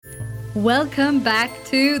Welcome back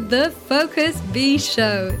to the Focus Bee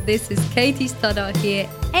Show. This is Katie Stoddart here,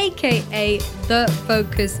 aka The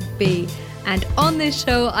Focus Bee. And on this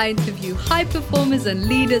show, I interview high performers and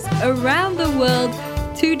leaders around the world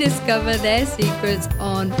to discover their secrets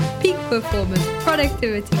on peak performance,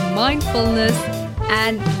 productivity, mindfulness,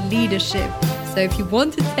 and leadership. So if you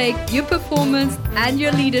want to take your performance and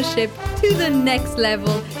your leadership to the next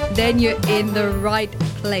level, then you're in the right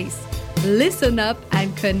place. Listen up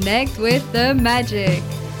and connect with the magic.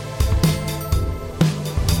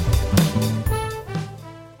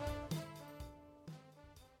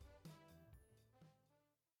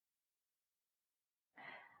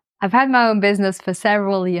 I've had my own business for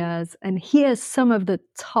several years, and here's some of the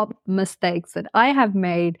top mistakes that I have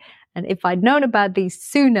made. And if I'd known about these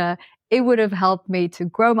sooner, it would have helped me to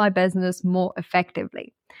grow my business more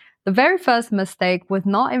effectively. The very first mistake was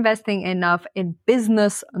not investing enough in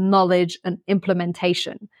business knowledge and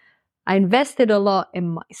implementation. I invested a lot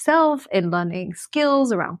in myself, in learning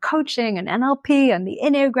skills around coaching and NLP and the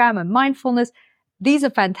Enneagram and mindfulness. These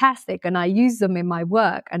are fantastic and I use them in my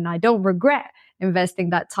work and I don't regret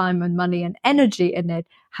investing that time and money and energy in it.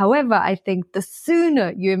 However, I think the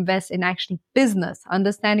sooner you invest in actually business,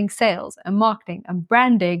 understanding sales and marketing and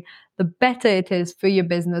branding, the better it is for your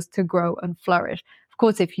business to grow and flourish. Of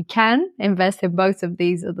course, if you can invest in both of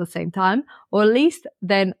these at the same time, or at least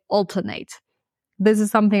then alternate. This is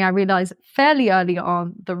something I realized fairly early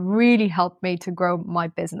on that really helped me to grow my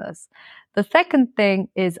business. The second thing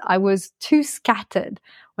is I was too scattered.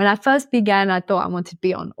 When I first began, I thought I wanted to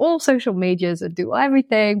be on all social medias and do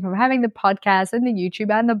everything from having the podcast and the YouTube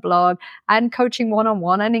and the blog and coaching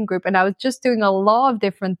one-on-one and in group. And I was just doing a lot of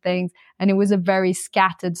different things. And it was a very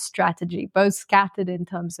scattered strategy, both scattered in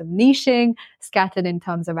terms of niching, scattered in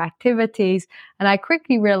terms of activities. And I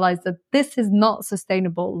quickly realized that this is not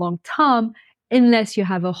sustainable long-term unless you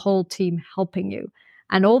have a whole team helping you.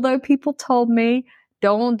 And although people told me,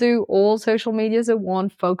 don't do all social medias at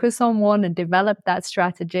once, focus on one and develop that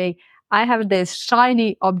strategy, I have this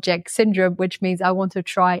shiny object syndrome, which means I want to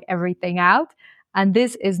try everything out. And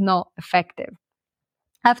this is not effective.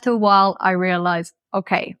 After a while, I realized,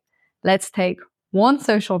 okay, let's take one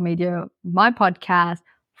social media, my podcast,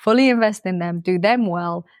 fully invest in them, do them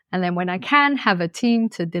well. And then when I can, have a team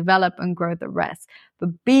to develop and grow the rest.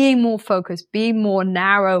 But being more focused, being more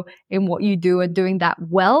narrow in what you do and doing that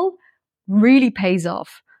well really pays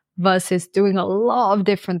off versus doing a lot of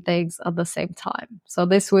different things at the same time. So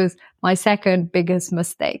this was my second biggest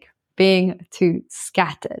mistake, being too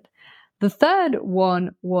scattered. The third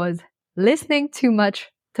one was listening too much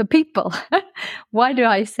to people. Why do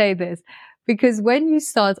I say this? Because when you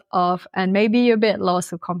start off and maybe you're a bit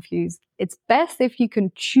lost or confused, it's best if you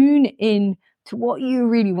can tune in to what you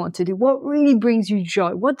really want to do, what really brings you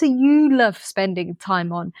joy, what do you love spending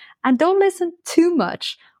time on, and don't listen too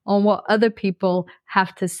much on what other people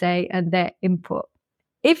have to say and their input.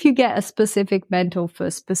 If you get a specific mentor for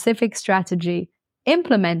a specific strategy,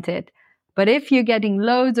 implement it. But if you're getting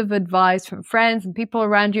loads of advice from friends and people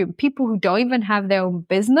around you, people who don't even have their own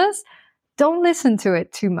business, don't listen to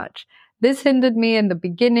it too much. This hindered me in the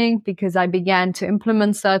beginning because I began to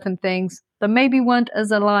implement certain things that maybe weren't as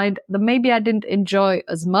aligned, that maybe I didn't enjoy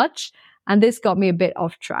as much. And this got me a bit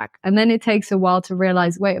off track. And then it takes a while to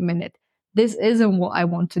realize, wait a minute, this isn't what I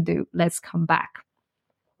want to do. Let's come back.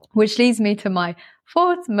 Which leads me to my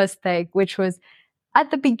fourth mistake, which was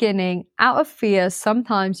at the beginning, out of fear,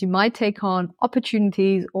 sometimes you might take on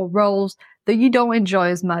opportunities or roles that you don't enjoy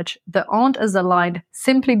as much, that aren't as aligned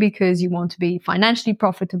simply because you want to be financially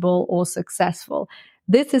profitable or successful.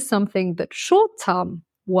 This is something that short term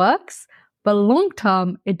works, but long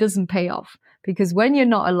term, it doesn't pay off. Because when you're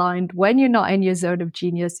not aligned, when you're not in your zone of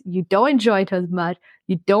genius, you don't enjoy it as much,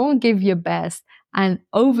 you don't give your best, and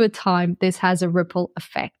over time, this has a ripple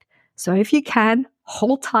effect. So if you can,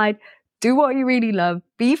 hold tight, do what you really love,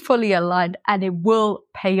 be fully aligned, and it will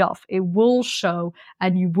pay off. It will show,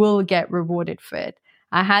 and you will get rewarded for it.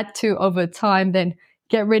 I had to, over time, then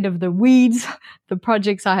get rid of the weeds, the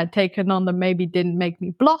projects I had taken on that maybe didn't make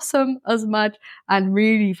me blossom as much, and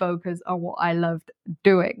really focus on what I loved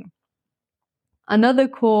doing. Another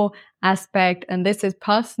core aspect, and this is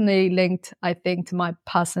personally linked, I think, to my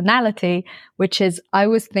personality, which is I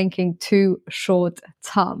was thinking too short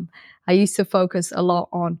term. I used to focus a lot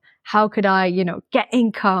on how could I, get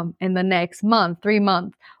income in the next month, 3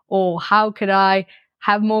 months, or how could I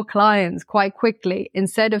have more clients quite quickly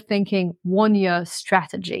instead of thinking 1 year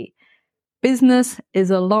strategy. Business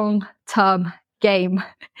is a long-term game.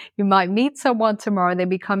 You might meet someone tomorrow, they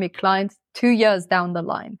become your client 2 years down the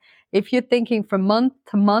line. If you're thinking from month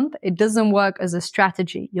to month, it doesn't work as a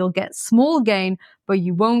strategy. You'll get small gain, but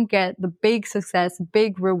you won't get the big success,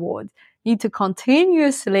 big rewards. You need to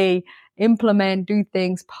continuously implement, do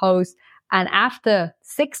things, post. And after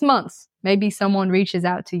 6 months, maybe someone reaches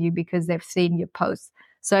out to you because they've seen your posts.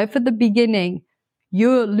 So if at the beginning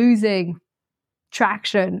you're losing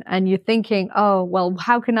traction and you're thinking, oh, well,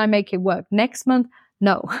 how can I make it work next month?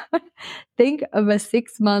 No, think of a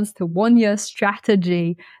 6 months to 1 year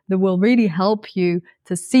strategy that will really help you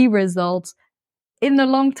to see results in the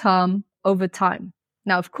long term over time.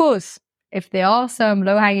 Now, of course, if there are some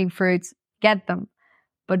low hanging fruits, get them,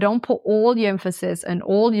 but don't put all your emphasis and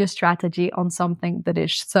all your strategy on something that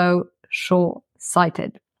is so short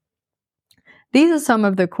sighted. These are some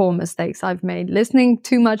of the core mistakes I've made. Listening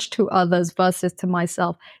too much to others versus to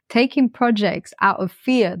myself. Taking projects out of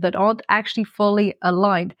fear that aren't actually fully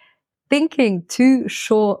aligned. Thinking too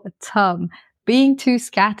short term. Being too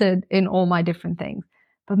scattered in all my different things.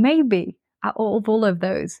 But maybe out of all of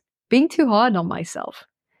those, being too hard on myself.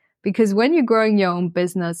 Because when you're growing your own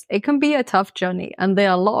business, it can be a tough journey and there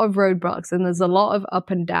are a lot of roadblocks and there's a lot of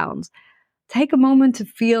up and downs. Take a moment to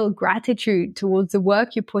feel gratitude towards the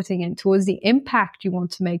work you're putting in, towards the impact you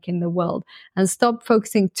want to make in the world, and stop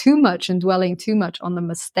focusing too much and dwelling too much on the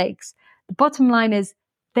mistakes. The bottom line is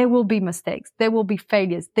there will be mistakes. There will be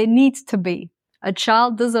failures. There needs to be. A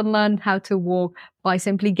child doesn't learn how to walk by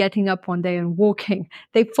simply getting up one day and walking.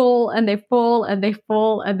 They fall and they fall and they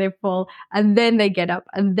fall and they fall, and then they get up.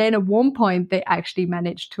 And then at one point, they actually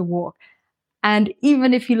manage to walk. And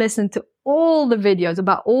even if you listen to all the videos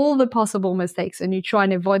about all the possible mistakes and you try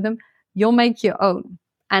and avoid them, you'll make your own.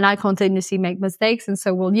 And I continuously make mistakes, and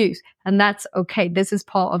so will you. And that's okay. This is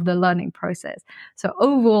part of the learning process. So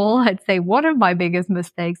overall, I'd say one of my biggest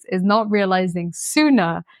mistakes is not realizing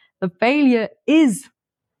sooner the failure is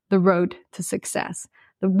the road to success.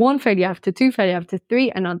 The one failure after two failure after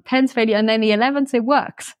three, and on 10th failure, and then the 11th, it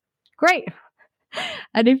works. Great.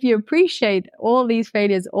 And if you appreciate all these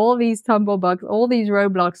failures, all these tumblebugs, all these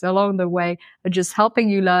roadblocks along the way are just helping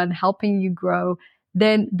you learn, helping you grow,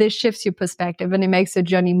 then this shifts your perspective and it makes the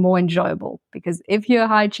journey more enjoyable. Because if you're a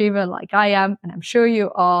high achiever like I am, and I'm sure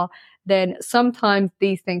you are, then sometimes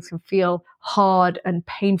these things can feel hard and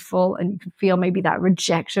painful, and you can feel maybe that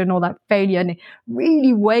rejection or that failure, and it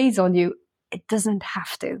really weighs on you. It doesn't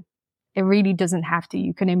have to. It really doesn't have to.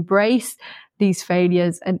 You can embrace these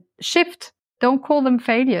failures and shift. Don't call them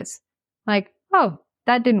failures. Like, oh,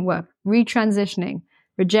 that didn't work. Retransitioning.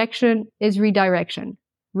 Rejection is redirection.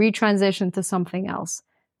 Retransition to something else.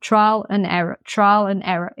 Trial and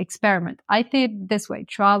error, experiment. I see it this way,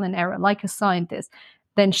 trial and error, like a scientist.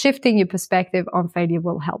 Then shifting your perspective on failure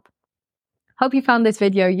will help. Hope you found this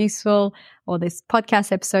video useful, or this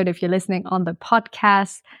podcast episode if you're listening on the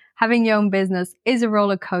podcast. Having your own business is a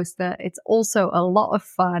roller coaster. It's also a lot of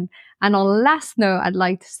fun. And on last note, I'd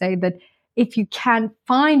like to say that if you can,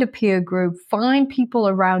 find a peer group, find people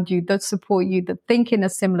around you that support you, that think in a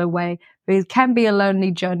similar way. It can be a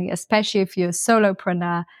lonely journey, especially if you're a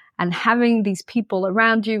solopreneur, and having these people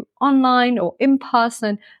around you online or in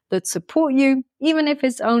person that support you, even if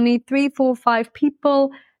it's only 3, 4, 5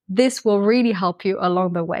 people, this will really help you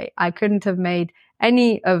along the way. I couldn't have made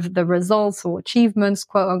any of the results or achievements,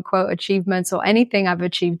 quote unquote achievements, or anything I've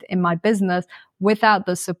achieved in my business without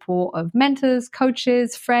the support of mentors,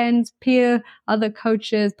 coaches, friends, peer, other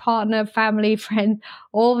coaches, partner, family, friend.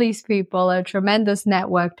 All these people are a tremendous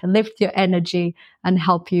network to lift your energy and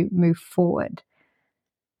help you move forward.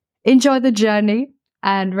 Enjoy the journey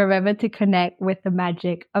and remember to connect with the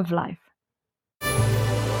magic of life.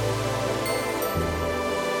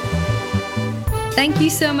 Thank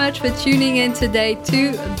you so much for tuning in today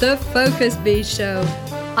to The Focus Bee Show.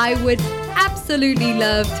 I would absolutely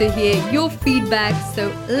love to hear your feedback,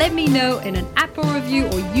 so let me know in an Apple review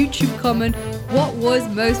or YouTube comment what was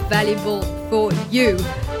most valuable for you.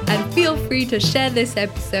 And feel free to share this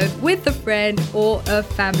episode with a friend or a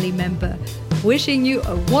family member. Wishing you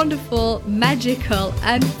a wonderful, magical,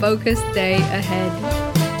 and focused day ahead.